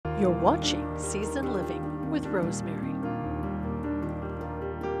You're watching Seasoned Living with Rosemary.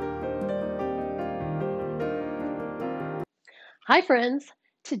 Hi friends,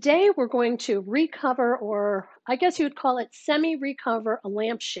 today we're going to recover, or I guess you would call it semi-recover, a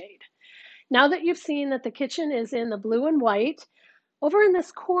lampshade. Now that you've seen that the kitchen is in the blue and white, over in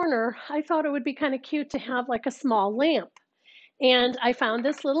this corner I thought it would be kind of cute to have like a small lamp. And I found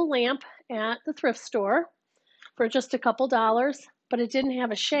this little lamp at the thrift store for just a couple dollars, but it didn't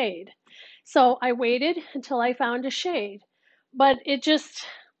have a shade. So I waited until I found a shade, but it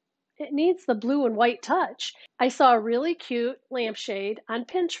needs the blue and white touch. I saw a really cute lampshade on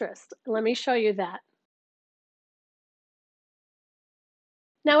Pinterest. Let me show you that.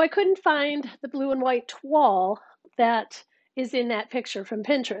 Now I couldn't find the blue and white wall that is in that picture from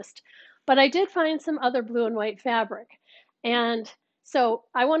Pinterest, but I did find some other blue and white fabric. And so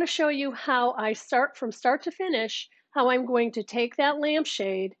I want to show you how I start from start to finish, how I'm going to take that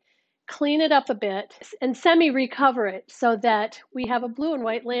lampshade, clean it up a bit, and semi-recover it so that we have a blue and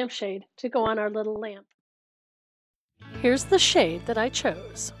white lampshade to go on our little lamp. Here's the shade that I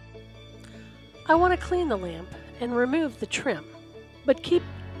chose. I want to clean the lamp and remove the trim, but keep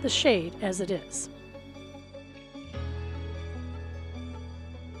the shade as it is.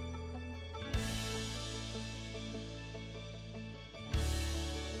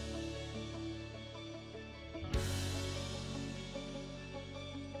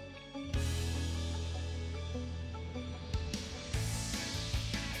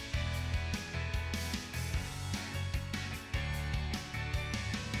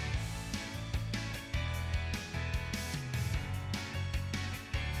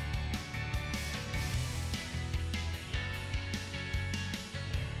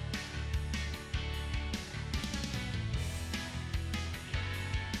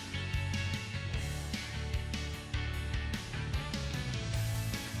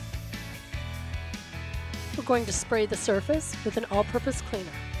 We're going to spray the surface with an all-purpose cleaner.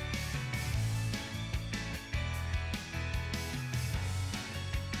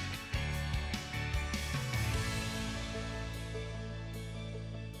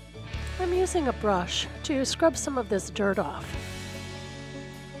 I'm using a brush to scrub some of this dirt off.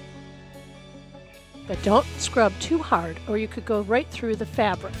 But don't scrub too hard or you could go right through the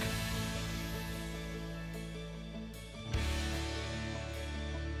fabric.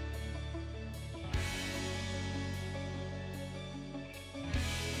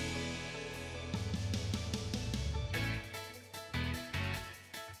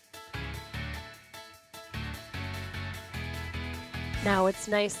 Now it's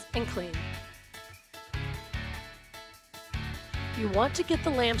nice and clean. You want to get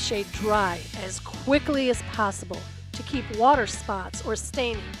the lampshade dry as quickly as possible to keep water spots or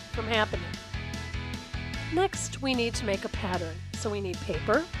staining from happening. Next, we need to make a pattern. So we need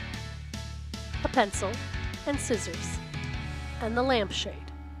paper, a pencil, and scissors, and the lampshade.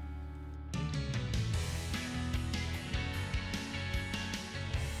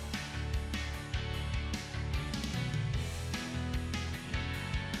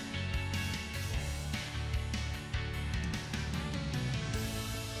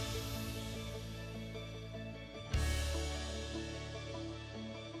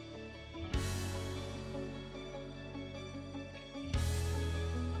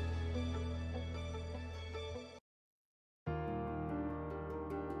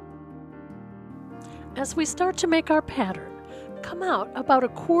 As we start to make our pattern, come out about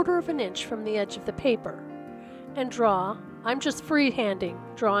 1/4 of an inch from the edge of the paper and draw. I'm just freehanding,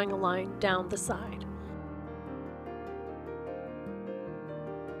 drawing a line down the side.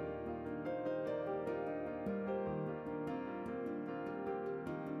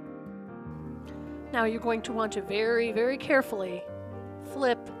 Now you're going to want to very, very carefully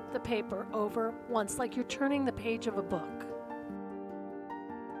flip the paper over once, like you're turning the page of a book.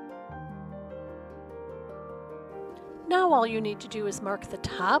 Now all you need to do is mark the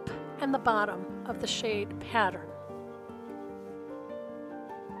top and the bottom of the shade pattern.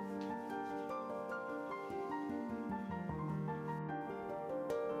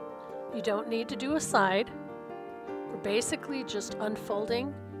 You don't need to do a side. We're basically just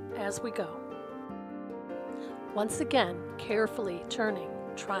unfolding as we go. Once again, carefully turning,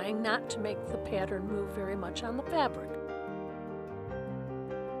 trying not to make the pattern move very much on the fabric.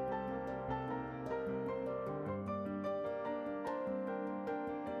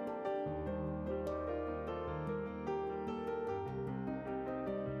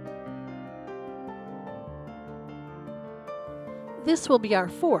 This will be our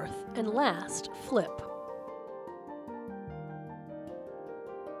 4th and last flip.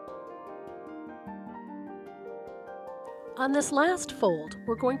 On this last fold,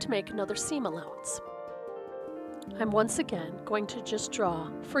 we're going to make another seam allowance. I'm once again going to just draw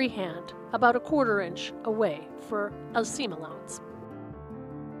freehand about 1/4 inch away for a seam allowance.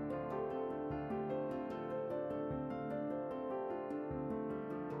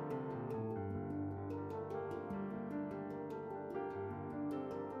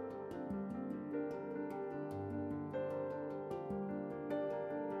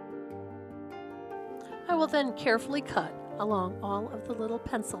 I will then carefully cut along all of the little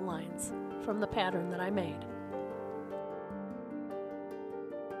pencil lines from the pattern that I made.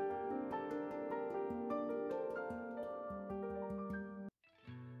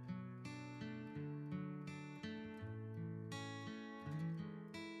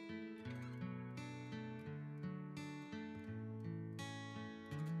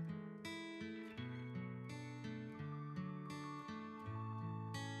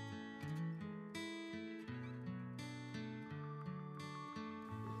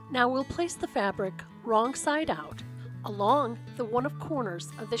 Now we'll place the fabric wrong side out along the one of corners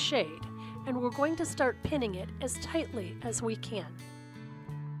of the shade, and we're going to start pinning it as tightly as we can.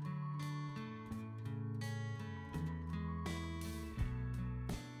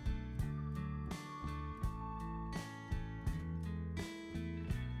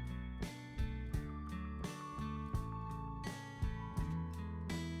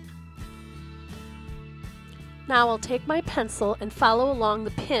 Now I'll take my pencil and follow along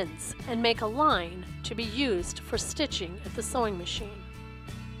the pins and make a line to be used for stitching at the sewing machine.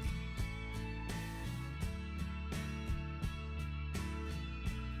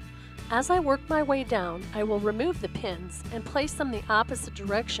 As I work my way down, I will remove the pins and place them the opposite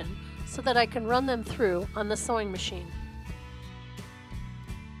direction so that I can run them through on the sewing machine.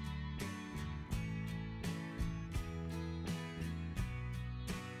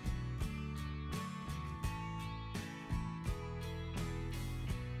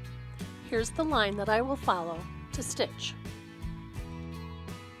 Here's the line that I will follow to stitch.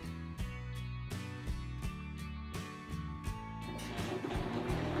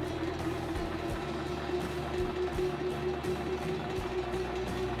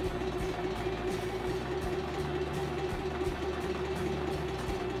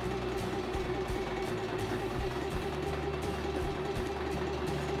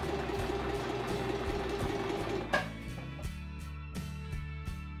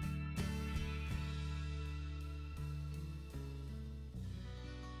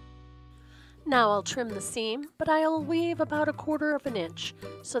 Now I'll trim the seam, but I'll leave about 1/4 inch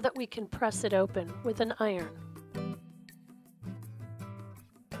so that we can press it open with an iron.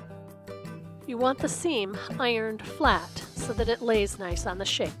 You want the seam ironed flat so that it lays nice on the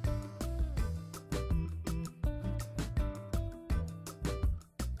shape.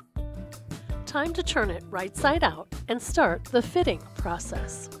 Time to turn it right side out and start the fitting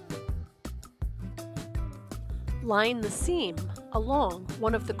process. Line the seam along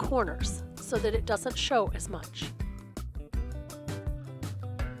one of the corners so that it doesn't show as much.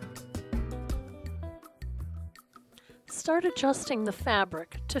 Start adjusting the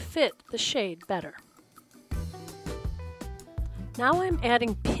fabric to fit the shade better. Now I'm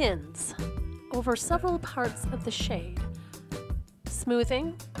adding pins over several parts of the shade,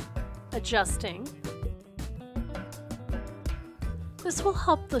 smoothing, adjusting. This will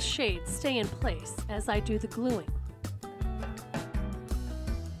help the shade stay in place as I do the gluing.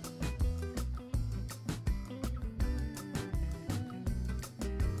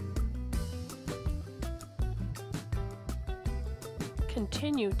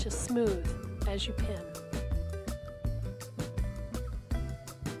 Continue to smooth as you pin.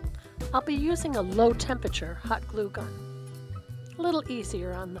 I'll be using a low temperature hot glue gun, a little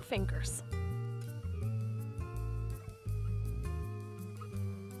easier on the fingers.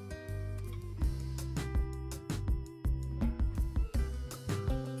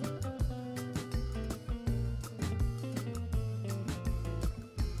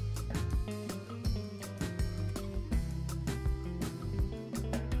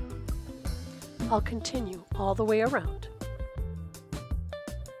 I'll continue all the way around.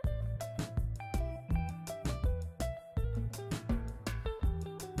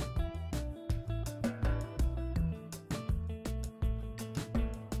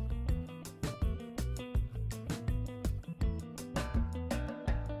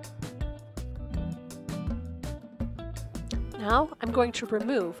 Now I'm going to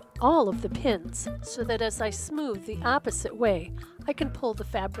remove all of the pins so that as I smooth the opposite way, I can pull the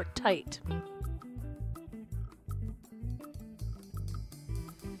fabric tight.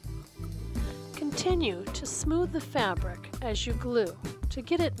 Continue to smooth the fabric as you glue to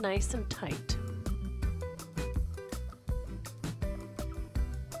get it nice and tight.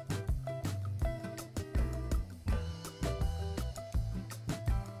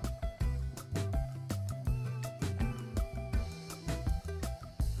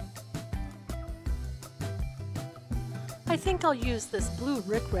 I think I'll use this blue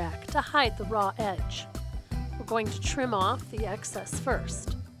rickrack to hide the raw edge. We're going to trim off the excess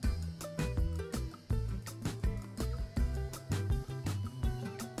first.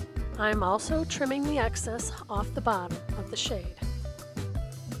 I'm also trimming the excess off the bottom of the shade.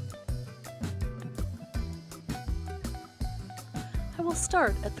 I will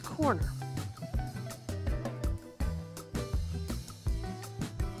start at the corner.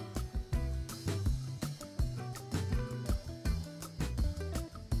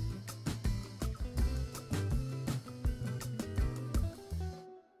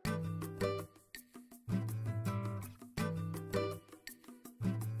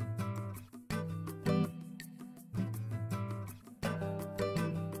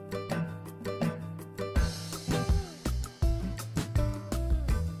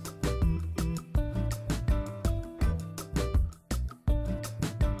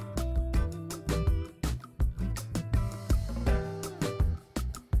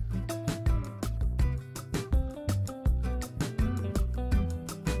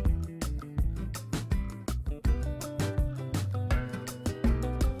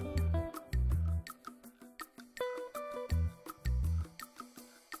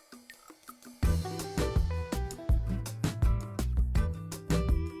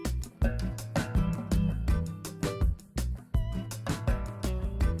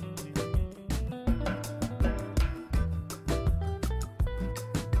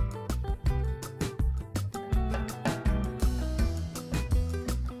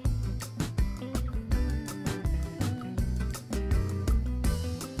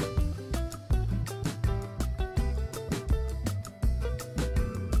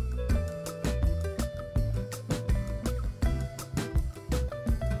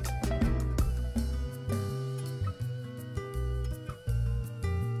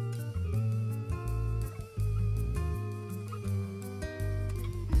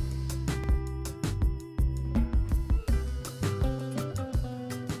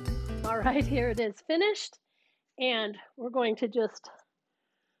 Alright, here it is finished, and we're going to just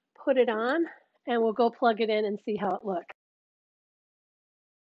put it on and we'll go plug it in and see how it looks.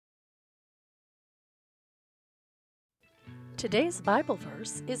 Today's Bible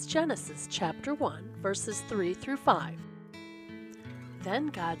verse is Genesis chapter 1, verses 3 through 5. Then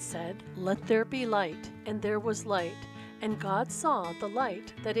God said, "Let there be light," and there was light. And God saw the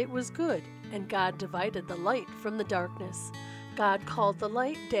light, that it was good, and God divided the light from the darkness. God called the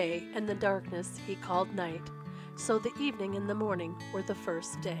light day, and the darkness he called night. So the evening and the morning were the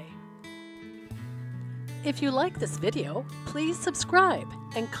first day. If you like this video, please subscribe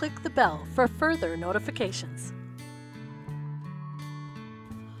and click the bell for further notifications.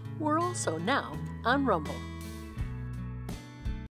 We're also now on Rumble.